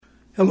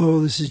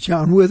Hello, this is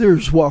John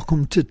Withers.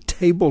 Welcome to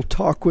Table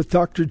Talk with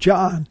Dr.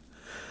 John.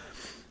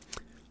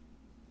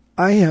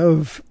 I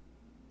have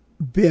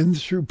been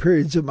through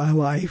periods of my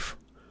life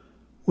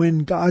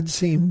when God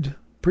seemed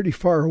pretty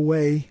far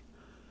away,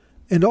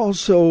 and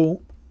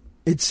also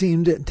it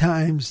seemed at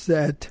times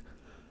that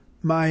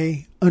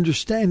my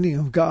understanding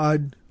of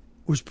God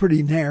was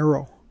pretty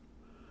narrow.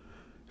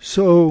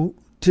 So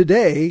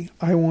today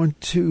I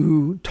want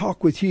to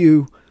talk with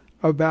you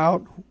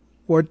about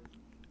what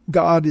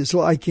God is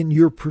like in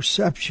your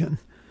perception,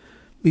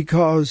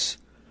 because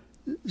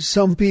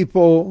some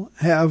people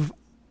have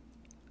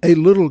a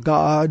little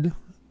God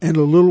and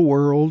a little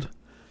world,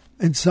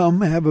 and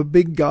some have a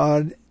big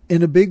God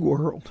and a big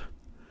world.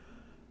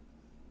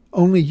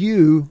 Only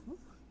you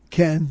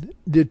can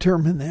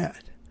determine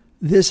that.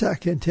 This I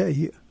can tell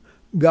you.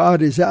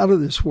 God is out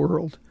of this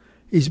world.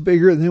 He's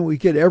bigger than we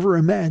could ever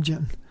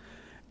imagine.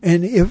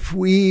 And if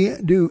we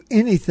do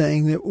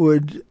anything that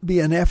would be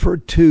an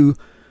effort to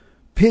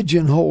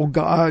pigeonhole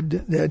God,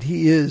 that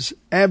he is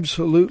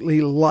absolutely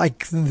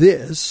like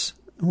this,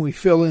 and we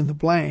fill in the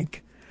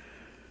blank,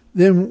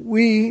 then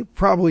we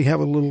probably have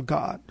a little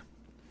God.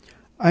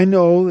 I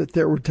know that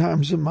there were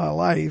times in my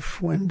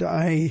life when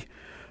I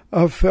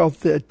felt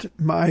that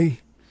my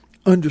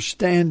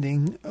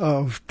understanding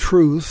of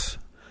truth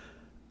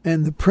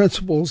and the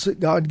principles that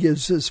God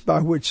gives us by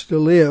which to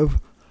live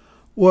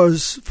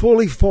was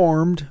fully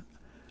formed,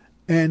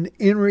 and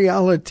in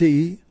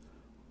reality,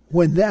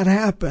 when that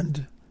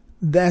happened,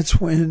 that's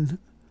when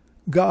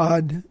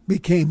God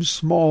became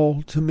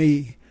small to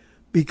me,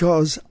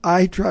 because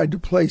I tried to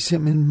place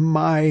him in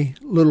my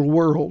little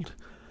world,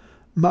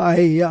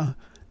 my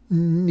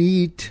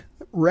neat,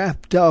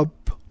 wrapped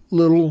up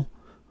little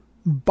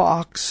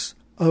box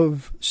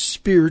of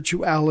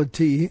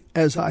spirituality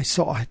as I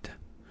saw it.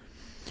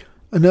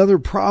 Another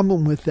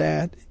problem with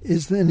that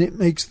is then it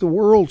makes the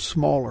world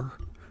smaller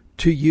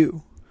to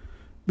you,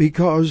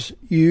 because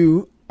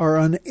you are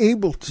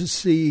unable to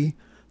see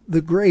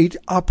the great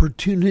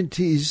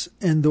opportunities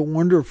and the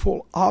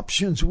wonderful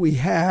options we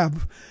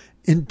have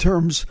in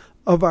terms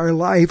of our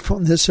life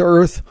on this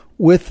earth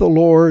with the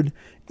Lord,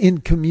 in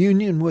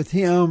communion with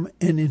him,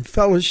 and in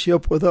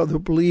fellowship with other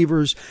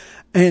believers,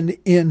 and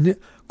in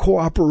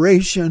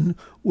cooperation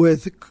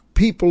with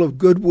people of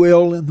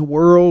goodwill in the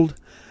world,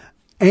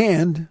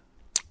 and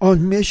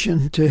on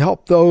mission to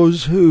help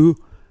those who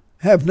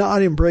have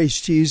not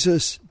embraced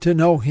Jesus to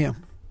know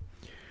him.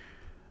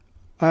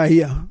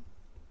 I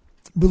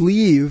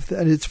believe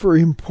that it's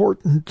very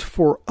important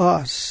for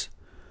us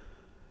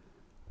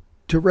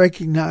to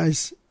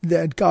recognize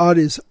that God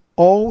is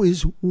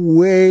always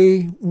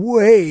way,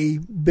 way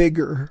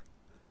bigger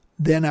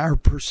than our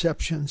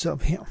perceptions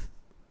of him.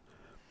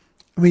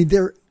 I mean,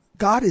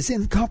 God is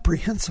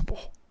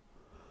incomprehensible.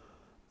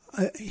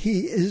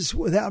 He is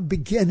without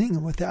beginning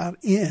and without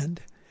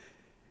end.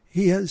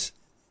 He has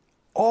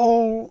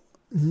all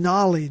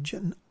knowledge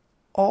and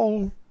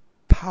all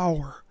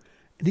power.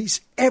 And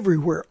he's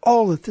everywhere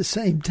all at the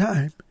same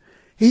time.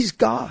 He's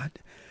God.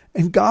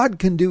 And God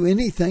can do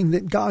anything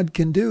that God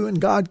can do,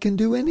 and God can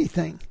do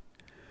anything.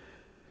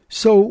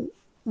 So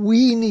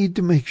we need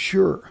to make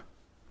sure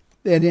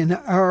that in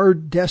our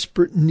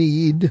desperate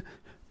need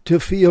to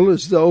feel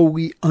as though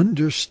we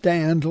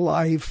understand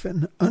life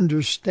and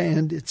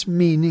understand its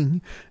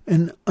meaning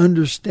and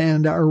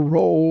understand our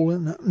role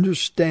and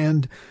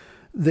understand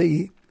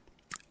the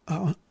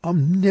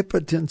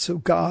omnipotence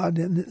of God,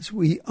 and as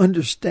we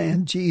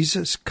understand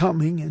Jesus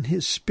coming and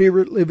his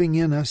Spirit living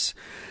in us,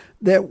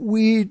 that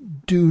we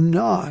do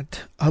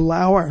not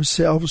allow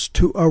ourselves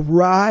to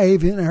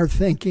arrive in our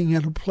thinking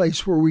at a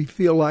place where we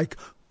feel like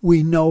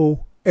we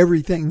know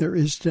everything there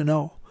is to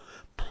know.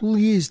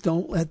 Please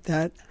don't let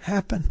that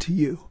happen to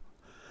you.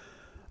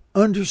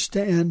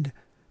 Understand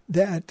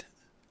that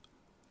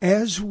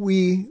as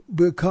we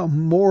become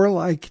more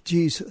like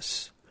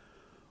Jesus,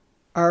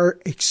 our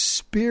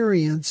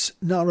experience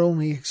not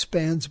only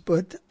expands,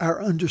 but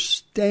our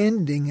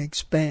understanding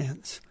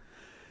expands.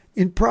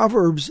 In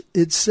Proverbs,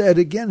 it's said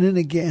again and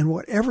again,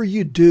 whatever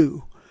you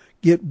do,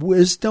 get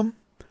wisdom,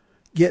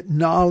 get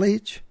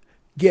knowledge,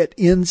 get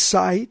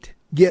insight,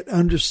 get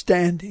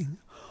understanding.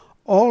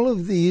 All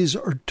of these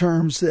are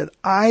terms that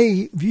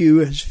I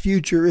view as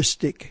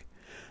futuristic,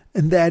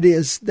 and that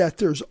is that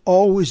there's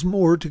always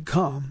more to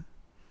come.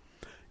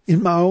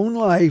 In my own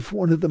life,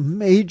 one of the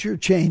major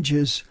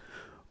changes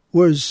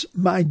was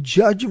my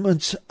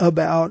judgments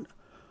about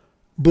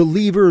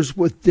believers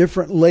with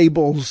different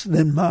labels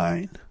than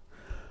mine.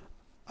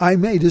 I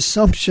made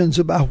assumptions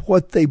about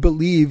what they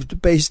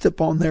believed based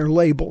upon their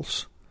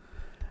labels.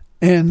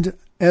 And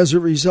as a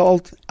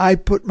result, I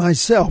put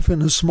myself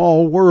in a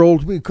small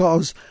world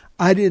because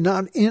I did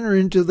not enter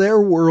into their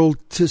world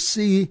to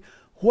see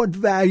what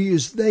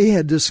values they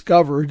had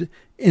discovered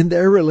in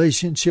their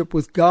relationship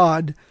with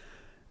God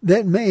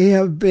that may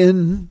have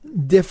been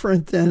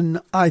different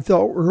than I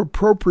thought were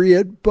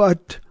appropriate,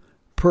 but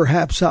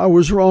perhaps I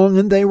was wrong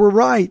and they were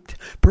right.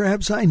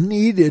 Perhaps I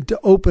needed to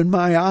open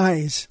my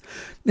eyes.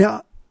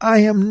 Now, I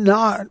am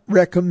not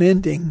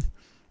recommending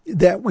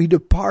that we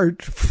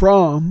depart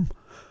from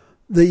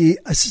the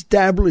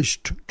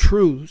established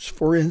truths.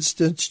 For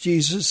instance,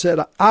 Jesus said,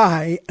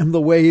 I am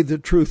the way, the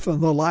truth,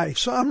 and the life.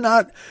 So I'm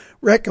not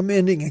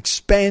recommending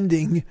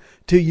expanding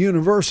to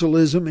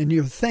universalism in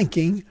your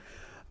thinking,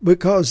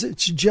 because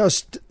it's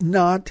just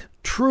not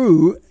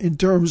true in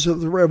terms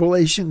of the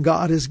revelation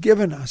God has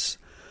given us.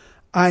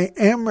 I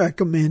am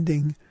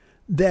recommending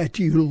that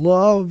you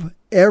love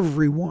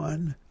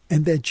everyone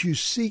and that you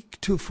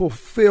seek to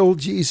fulfill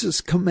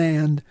Jesus'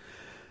 command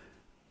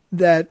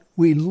that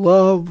we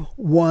love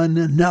one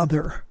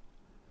another,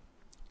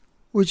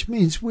 which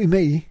means we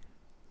may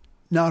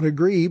not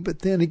agree, but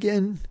then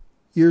again,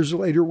 years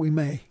later we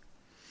may.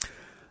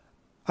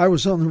 I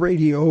was on the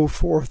radio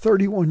for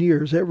 31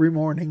 years every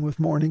morning with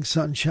Morning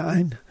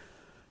Sunshine.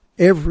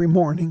 Every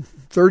morning,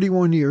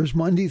 31 years,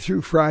 Monday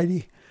through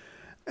Friday.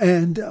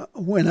 And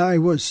when I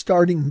was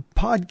starting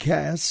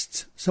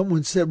podcasts,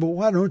 someone said, well,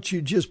 why don't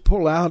you just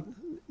pull out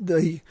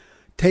the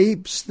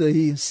tapes,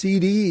 the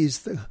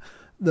CDs,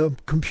 the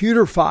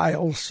computer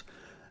files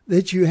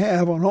that you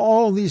have on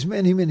all these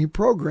many, many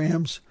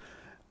programs?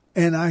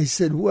 And I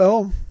said,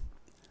 well,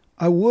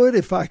 I would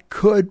if I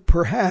could,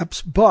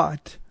 perhaps,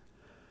 but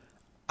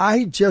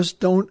I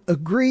just don't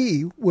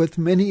agree with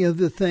many of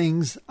the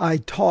things I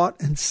taught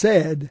and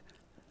said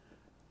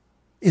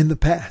in the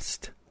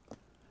past.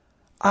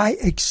 I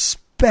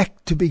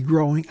expect to be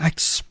growing. I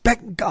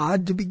expect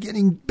God to be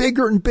getting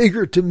bigger and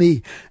bigger to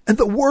me, and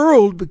the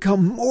world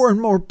become more and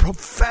more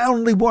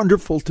profoundly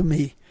wonderful to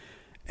me.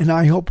 And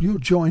I hope you'll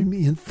join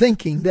me in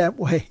thinking that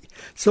way.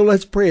 So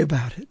let's pray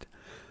about it.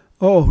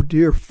 Oh,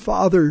 dear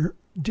Father,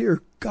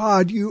 dear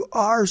God, you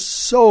are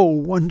so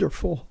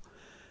wonderful.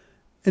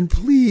 And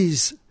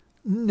please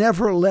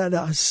never let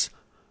us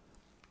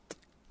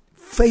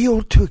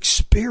fail to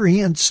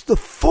experience the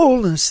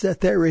fullness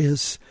that there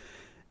is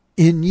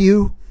in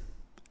you,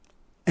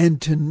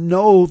 and to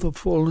know the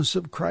fullness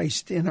of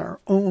Christ in our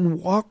own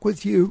walk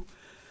with you,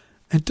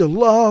 and to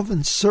love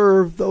and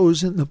serve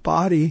those in the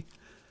body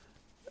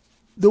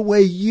the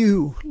way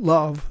you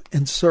love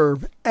and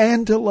serve,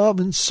 and to love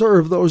and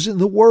serve those in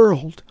the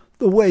world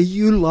the way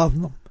you love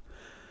them.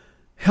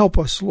 Help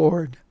us,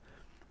 Lord,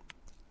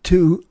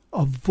 to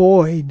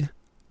avoid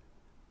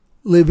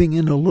living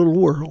in a little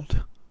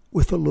world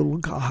with a little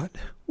God.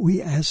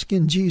 We ask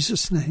in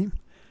Jesus' name.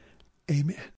 Amen.